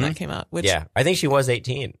teenager when that came out. Which, yeah, I think she was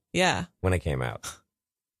 18 when it came out.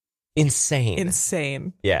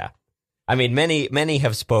 Insane. Yeah. I mean, many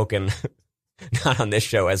have spoken, not on this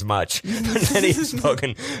show as much, but many have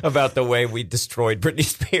spoken about the way we destroyed Britney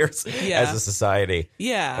Spears as a society.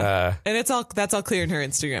 Yeah. And that's all clear in her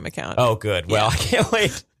Instagram account. Oh, good. Well, I can't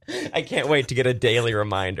wait. I can't wait to get a daily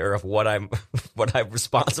reminder of what I'm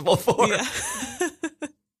responsible for. Yeah.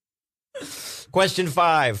 Question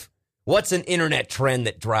 5. What's an internet trend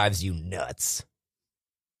that drives you nuts?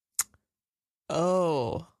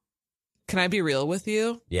 Oh. Can I be real with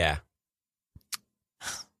you? Yeah.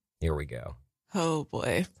 Here we go. Oh,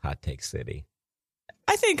 boy. Hot Take City.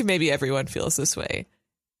 I think maybe everyone feels this way.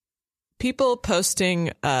 People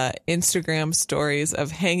posting Instagram stories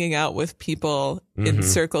of hanging out with people in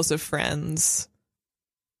circles of friends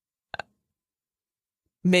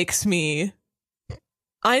makes me...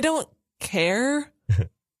 I don't care,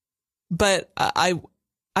 but I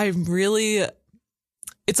really...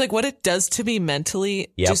 It's like what it does to me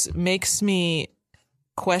mentally just makes me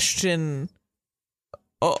question...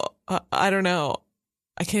 Oh, I don't know.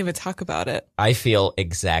 I can't even talk about it. I feel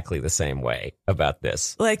exactly the same way about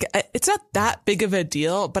this. Like, it's not that big of a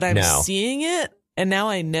deal, but I'm seeing it, and now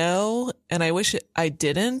I know, and I wish I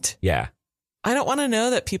didn't. Yeah. I don't want to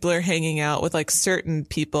know that people are hanging out with, like, certain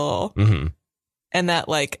people, and that,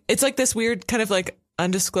 like, it's like this weird kind of, like,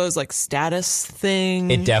 undisclosed, like, status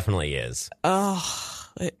thing. It definitely is. Oh,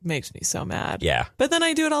 it makes me so mad. Yeah. But then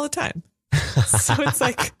I do it all the time. So it's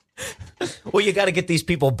like, well, you got to get these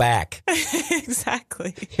people back.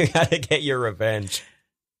 exactly. You got to get your revenge.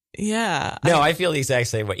 Yeah. No, I feel the exact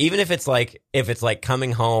same way. Even if it's like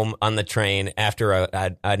coming home on the train after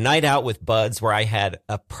a night out with buds where I had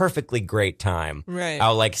a perfectly great time. Right.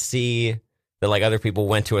 I'll like see that like other people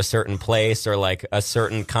went to a certain place or like a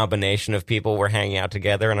certain combination of people were hanging out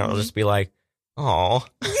together, and I'll just be like, oh.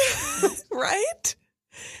 Right?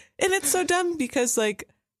 And it's so dumb because like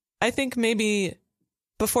I think maybe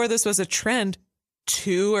before this was a trend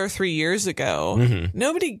 2 or 3 years ago,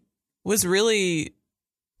 nobody was really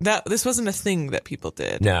this wasn't a thing that people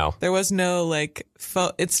did. No. There was no like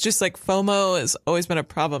it's just like FOMO has always been a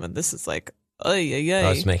problem, and this is like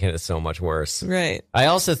It's making it so much worse. Right. I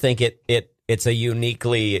also think it's a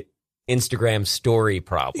uniquely Instagram story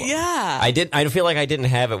problem. Yeah. I feel like I didn't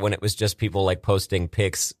have it when it was just people like posting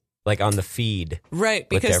pics like on the feed. Right,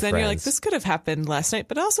 because then friends. you're like, this could have happened last night,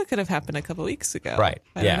 but also could have happened a couple weeks ago. Right.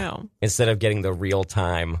 I don't know. Instead of getting the real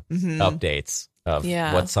time updates of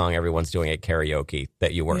what song everyone's doing at karaoke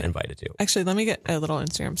that you weren't invited to. Actually, let me get a little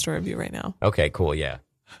Instagram story of you right now. Okay, cool. Yeah.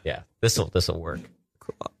 Yeah. This'll work.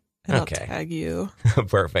 Cool. And Okay. I'll tag you.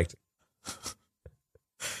 Perfect.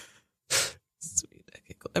 Sweet.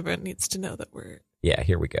 Okay, cool. Everyone needs to know that we're... Yeah,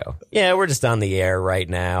 here we go. Yeah, we're just on the air right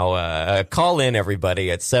now. Call in,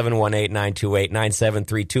 everybody, at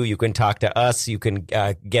 718-928-9732. You can talk to us. You can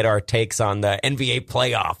get our takes on the NBA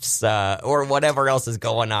playoffs or whatever else is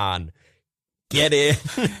going on. Get in.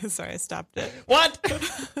 Sorry, I stopped it. What?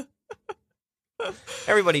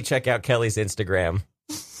 Everybody check out Kelly's Instagram.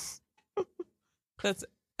 That's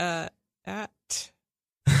at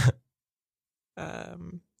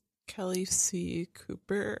Kelly C.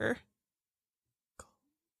 Cooper.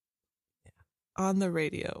 On the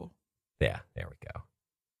radio. Yeah, there we go.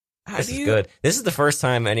 This is good. This is the first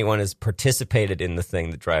time anyone has participated in the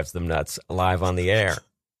thing that drives them nuts live on the air.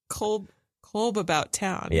 Kolb about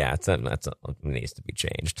town. Yeah, it needs to be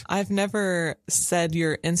changed. I've never said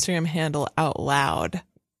your Instagram handle out loud.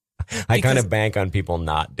 I kind of bank on people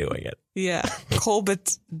not doing it. Yeah. Kolb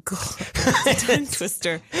tongue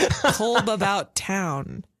twister. Kolb about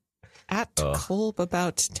town. At Kolb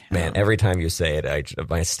about town. Man, every time you say it,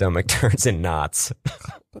 my stomach turns in knots.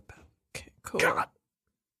 Okay, cool. God.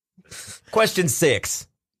 Question 6.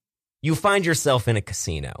 You find yourself in a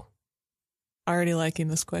casino. Already liking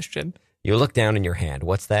this question. You look down in your hand.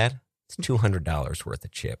 What's that? It's $200 worth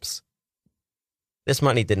of chips. This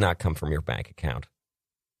money did not come from your bank account.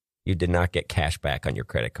 You did not get cash back on your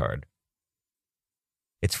credit card.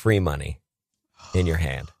 It's free money in your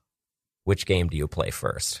hand. Which game do you play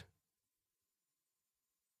first?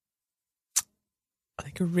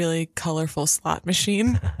 Like a really colorful slot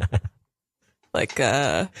machine. Like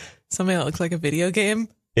something that looks like a video game.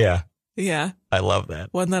 Yeah. Yeah. I love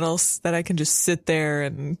that. One that I can just sit there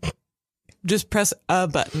and just press a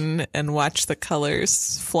button and watch the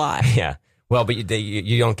colors fly. Yeah. Well, but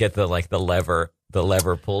you don't get the lever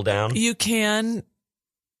pull down. You can.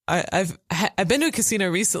 I've been to a casino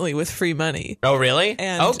recently with free money. Oh, really?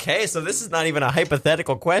 And okay, so this is not even a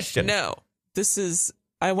hypothetical question. No,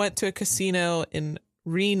 I went to a casino in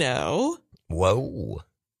Reno. Whoa.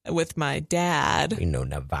 With my dad. Reno,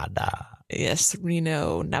 Nevada. Yes,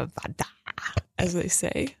 Reno, Nevada, as they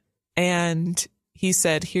say. And he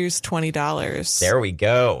said, here's $20. There we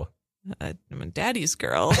go. I'm a daddy's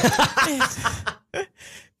girl. Kind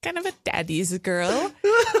of a daddy's girl.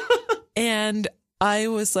 And I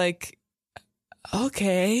was like,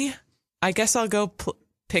 okay, I guess I'll go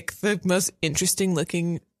pick the most interesting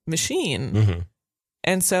looking machine. Mm-hmm.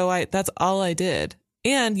 And so that's all I did.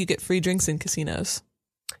 And you get free drinks in casinos.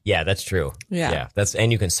 Yeah, that's true. Yeah.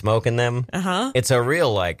 And you can smoke in them. Uh-huh. It's a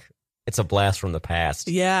real it's a blast from the past.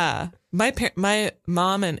 Yeah. My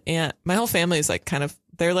mom and aunt, my whole family is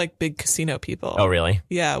they're like big casino people. Oh, really?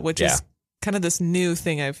 Yeah, which is kind of this new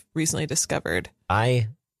thing I've recently discovered. I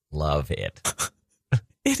love it.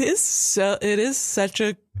 It is such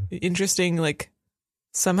a interesting,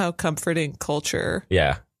 somehow comforting culture.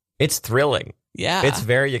 Yeah. It's thrilling. Yeah. It's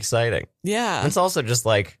very exciting. Yeah. It's also just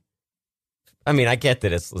I mean, I get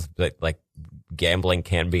that it's gambling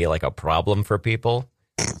can be a problem for people.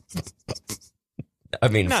 I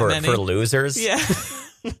mean, for losers. Yeah.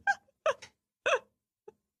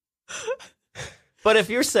 But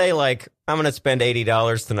if you say I'm going to spend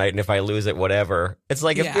 $80 tonight, and if I lose it, whatever. It's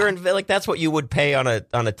if you're in that's what you would pay on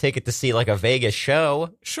a ticket to see a Vegas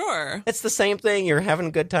show. Sure. It's the same thing. You're having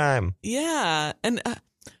a good time. Yeah, and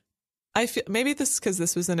I feel maybe this because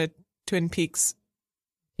this was in a Twin Peaks.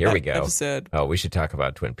 Here we go. Episode. Oh, we should talk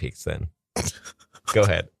about Twin Peaks then. Go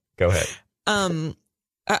ahead.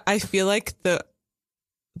 I feel like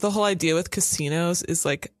the whole idea with casinos is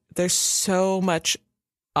like there's so much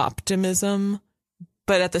optimism,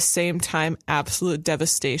 but at the same time, absolute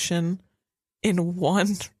devastation in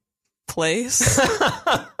one place.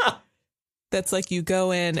 That's like you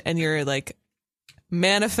go in and you're like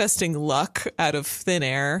manifesting luck out of thin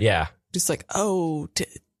air. Yeah. Just like, oh,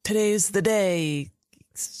 today's the day,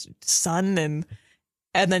 son. And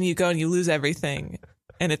then you go and you lose everything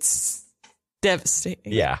and it's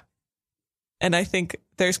devastating. Yeah. And I think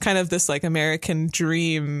there's kind of this like American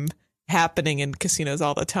dream happening in casinos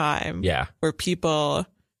all the time. Yeah. Where people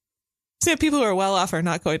who are well off are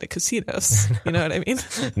not going to casinos. You know what I mean?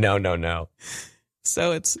 No.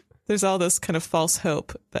 So there's all this kind of false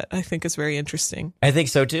hope that I think is very interesting. I think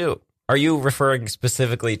so too. Are you referring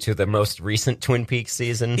specifically to the most recent Twin Peaks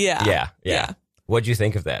season? Yeah. Yeah. What'd you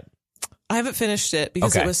think of that? I haven't finished it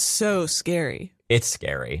because it was so scary. It's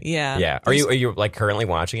scary. Yeah. Yeah. Are you like currently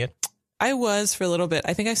watching it? I was for a little bit.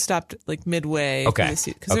 I think I stopped like midway. Okay.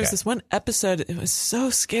 Because there's this one episode. It was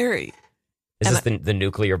so scary. Is this the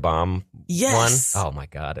nuclear bomb Yes. one? Oh my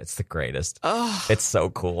God. It's the greatest. Oh, It's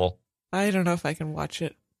so cool. I don't know if I can watch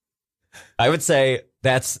it. I would say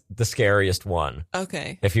that's the scariest one.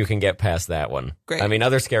 Okay. If you can get past that one. Great. I mean,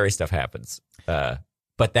 other scary stuff happens.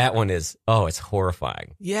 But that one is, it's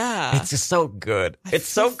horrifying. Yeah. It's just so good. It's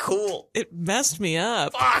so cool. It messed me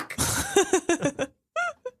up. Fuck.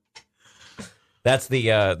 That's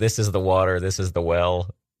the, this is the water, this is the well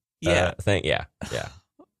thing. Yeah.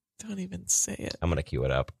 Don't even say it. I'm going to cue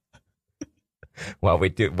it up while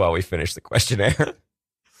we finish the questionnaire.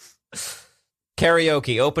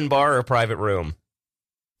 Karaoke, open bar or private room?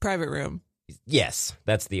 Private room. Yes,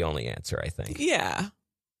 that's the only answer, I think. Yeah.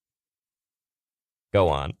 Go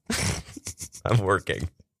on. I'm working.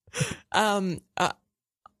 Well,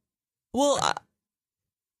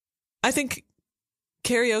 I think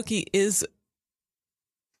karaoke is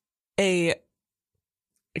a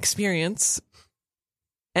experience,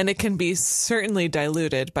 and it can be certainly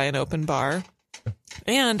diluted by an open bar.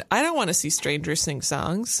 And I don't want to see strangers sing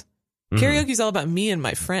songs. Karaoke is all about me and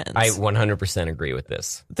my friends. I 100% agree with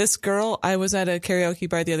this. This girl, I was at a karaoke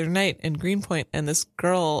bar the other night in Greenpoint, and this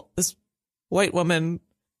white woman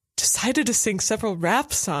decided to sing several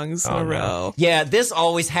rap songs in a row. Yeah, this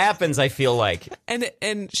always happens, I feel like.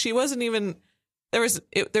 And she wasn't even, there was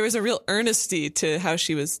a real earnesty to how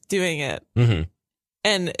she was doing it. Mm-hmm.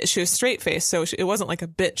 And she was straight faced, so it wasn't like a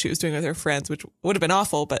bit she was doing with her friends, which would have been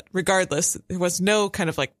awful. But regardless, there was no kind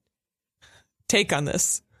of like take on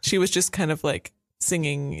this. She was just kind of like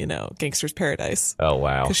singing, Gangster's Paradise. Oh,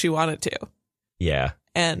 wow. Because she wanted to. Yeah.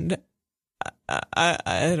 And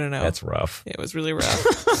I don't know. That's rough. It was really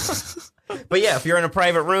rough. But yeah, if you're in a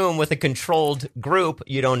private room with a controlled group,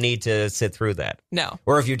 you don't need to sit through that. No.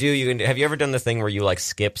 Or if you do, have you ever done the thing where you like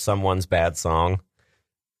skip someone's bad song?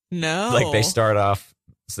 No. Like they start off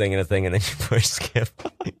singing a thing and then you push skip.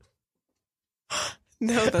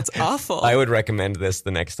 No, that's awful. I would recommend this the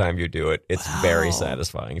next time you do it. It's very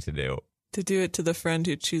satisfying to do. To do it to the friend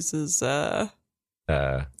who chooses or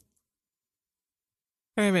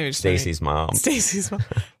maybe Stacy's mom. Stacy's mom.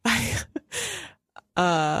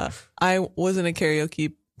 I was in a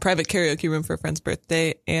private karaoke room for a friend's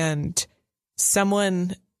birthday, and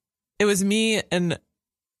it was me and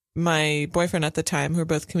my boyfriend at the time, who were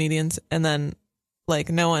both comedians, and then like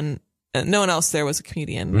no one else there was a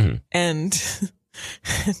comedian. Mm-hmm. And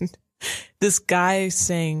this guy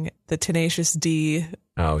sang the Tenacious D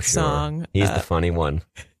song. He's the funny one.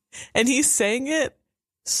 And he sang it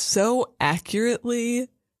so accurately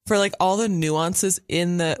for like all the nuances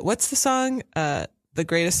in what's the song? The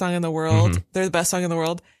greatest song in the world. Mm-hmm. They're the best song in the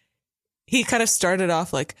world. He kind of started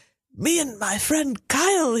off like, me and my friend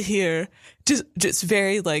Kyle here. Just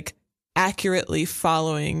very like accurately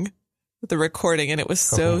following the recording. And it was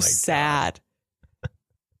so sad.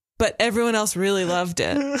 But everyone else really loved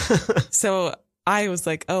it. So I was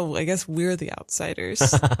like, oh, I guess we're the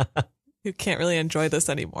outsiders who can't really enjoy this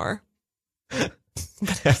anymore.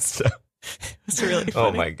 It's really funny.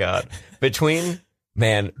 Oh my God.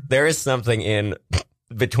 There is something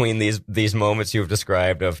between these moments you've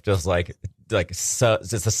described of just it's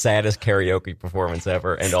the saddest karaoke performance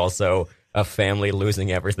ever, and also a family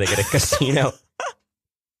losing everything at a casino.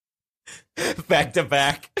 Back to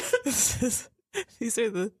back. These are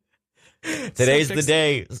the Today's the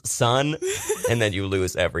day, son. And then you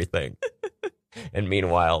lose everything. And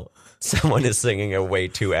meanwhile, someone is singing a way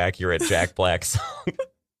too accurate Jack Black song.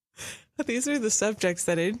 These are the subjects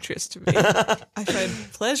that interest me. I find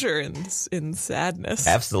pleasure in sadness.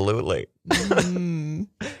 Absolutely.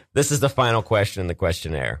 This is the final question in the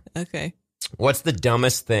questionnaire. Okay. What's the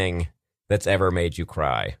dumbest thing that's ever made you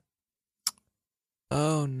cry?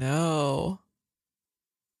 Oh, no.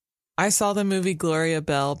 I saw the movie Gloria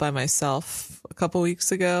Bell by myself a couple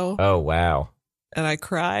weeks ago. Oh, wow. And I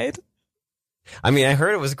cried. I mean, I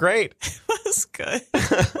heard it was great. It was good.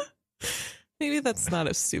 Maybe that's not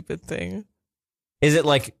a stupid thing. Is it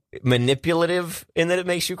like manipulative in that it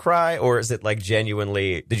makes you cry, or is it like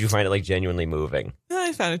genuinely, did you find it like genuinely moving?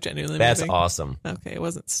 I found it genuinely That's moving. awesome. Okay, it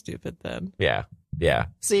wasn't stupid then. Yeah. Yeah.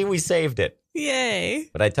 See, we saved it. Yay.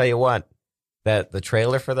 But I tell you what, that the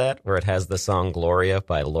trailer for that, where it has the song Gloria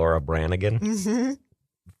by Laura Branigan, Mm-hmm.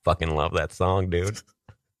 fucking love that song, dude.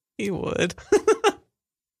 He would.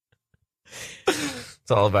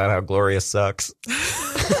 It's all about how Gloria sucks.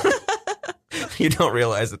 You don't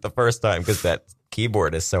realize it the first time because that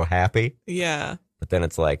keyboard is so happy. Yeah. But then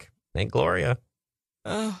it's like, hey, Gloria,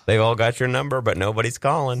 Oh. they've all got your number, but nobody's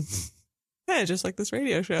calling. Yeah, just like this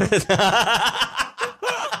radio show.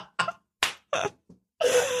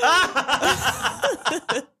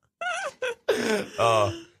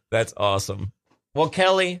 Oh, that's awesome. Well,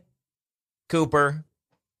 Kelly Cooper,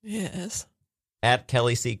 Yes. at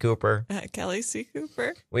Kelly C. Cooper, At Kelly C.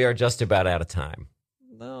 Cooper. we are just about out of time.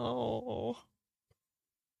 No.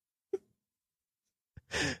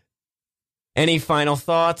 Any final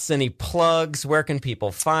thoughts? Any plugs? Where can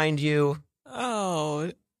people find you?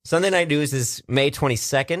 Oh, Sunday Night News is May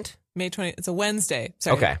 22nd. May 20th. It's a Wednesday.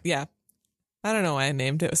 Sorry. Okay. Yeah. I don't know why I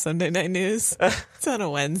named it Sunday Night News. It's on a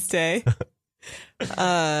Wednesday.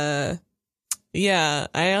 Yeah,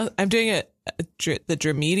 I'm doing the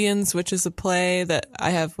Dramedians, which is a play that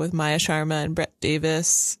I have with Maya Sharma and Brett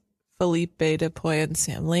Davis. Felipe DePoy and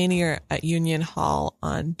Sam Laney are at Union Hall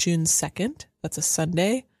on June 2nd. That's a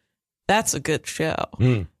Sunday. That's a good show.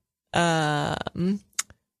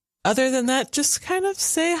 Other than that, just kind of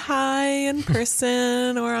say hi in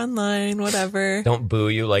person or online, whatever. Don't boo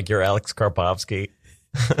you like you're Alex Karpovsky.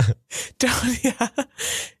 Yeah.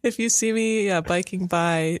 If you see me biking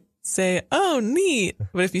by, say, oh, neat.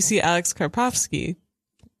 But if you see Alex Karpovsky,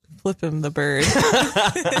 flip him the bird.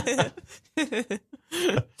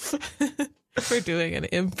 We're doing an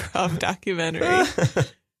improv documentary.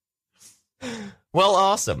 Well,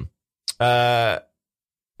 awesome.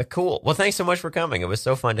 Cool. Well, thanks so much for coming. It was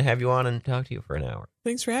so fun to have you on and talk to you for an hour.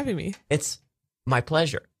 Thanks for having me. It's my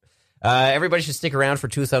pleasure. Everybody should stick around for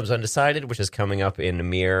Two Thumbs Undecided, which is coming up in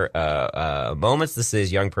mere moments. This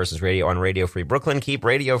is Young Person's Radio on Radio Free Brooklyn. Keep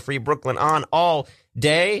Radio Free Brooklyn on all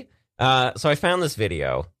day. So I found this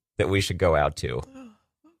video that we should go out to.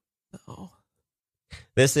 Oh.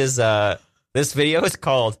 This video is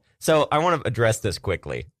called, so I want to address this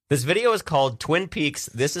quickly. This video is called Twin Peaks,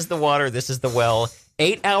 This is the Water, This is the Well,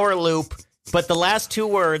 8-hour loop, but the last two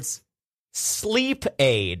words, sleep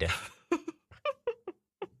aid.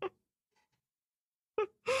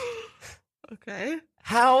 Okay.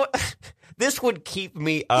 How this would keep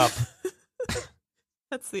me up.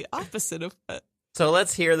 That's the opposite of what. So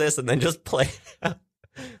let's hear this and then just play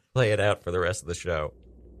it out for the rest of the show.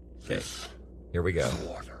 Okay, here we go.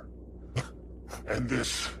 Water. And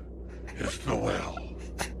this is the well.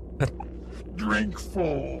 Drink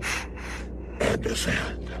full and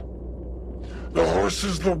ascend. The horse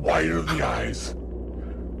is the white of the eyes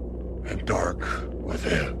and dark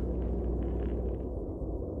within.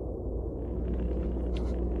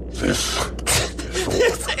 This is the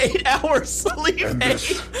It's water. 8-hour sleep And aid.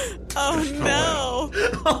 this Oh, is the no.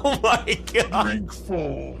 Oh my god. Drink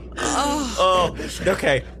full. Oh,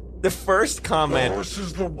 okay. The first The comment, horse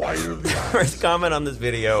is the white of the eyes. first comment on this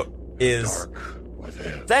video is, Dark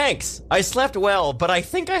within. thanks, I slept well, but I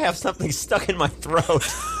think I have something stuck in my throat.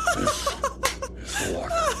 This is the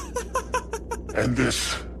water. And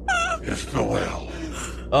this is the well.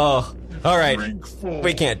 Oh, all right. Drink full.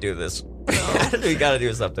 We can't do this. We gotta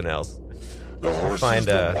do something else. The horse Find is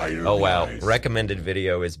the white of oh the wow, eyes. recommended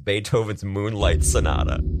video is Beethoven's Moonlight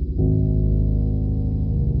Sonata.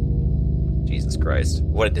 Jesus Christ,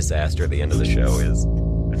 what a disaster the end of the show is.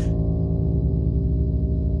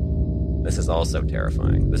 This is also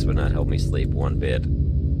terrifying. This would not help me sleep one bit.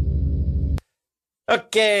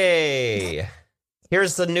 Okay,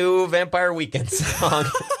 here's the new Vampire Weekend song.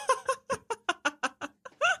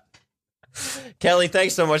 Kelly,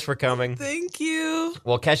 thanks so much for coming. Thank you.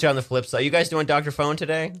 We'll catch you on the flip side. You guys doing Dr. Phone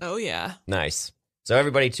today? Oh, yeah. Nice. So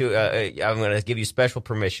everybody, too, I'm going to give you special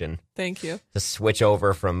permission Thank you. to switch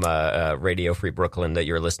over from Radio Free Brooklyn that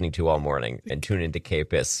you're listening to all morning and tune into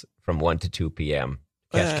KPIS from 1 to 2 p.m.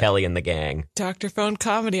 Catch Kelly and the gang. Dr. Phone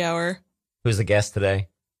Comedy Hour. Who's the guest today?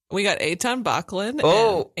 We got Eitan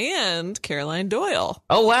Bachlin and Caroline Doyle.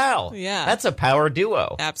 Oh, wow. Yeah. That's a power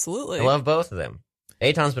duo. Absolutely. I love both of them.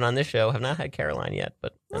 Eitan's been on this show. Have not had Caroline yet,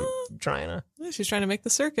 but I'm trying to. She's trying to make the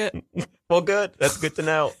circuit. Well, good. That's good to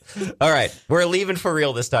know. All right. We're leaving for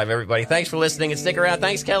real this time, everybody. Thanks for listening and stick around.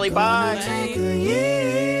 Thanks, Kelly. Bye.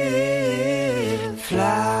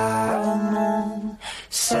 Flower moon,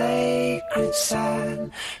 sacred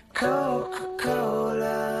sign,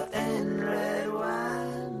 Coca-Cola and red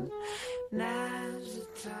wine. Now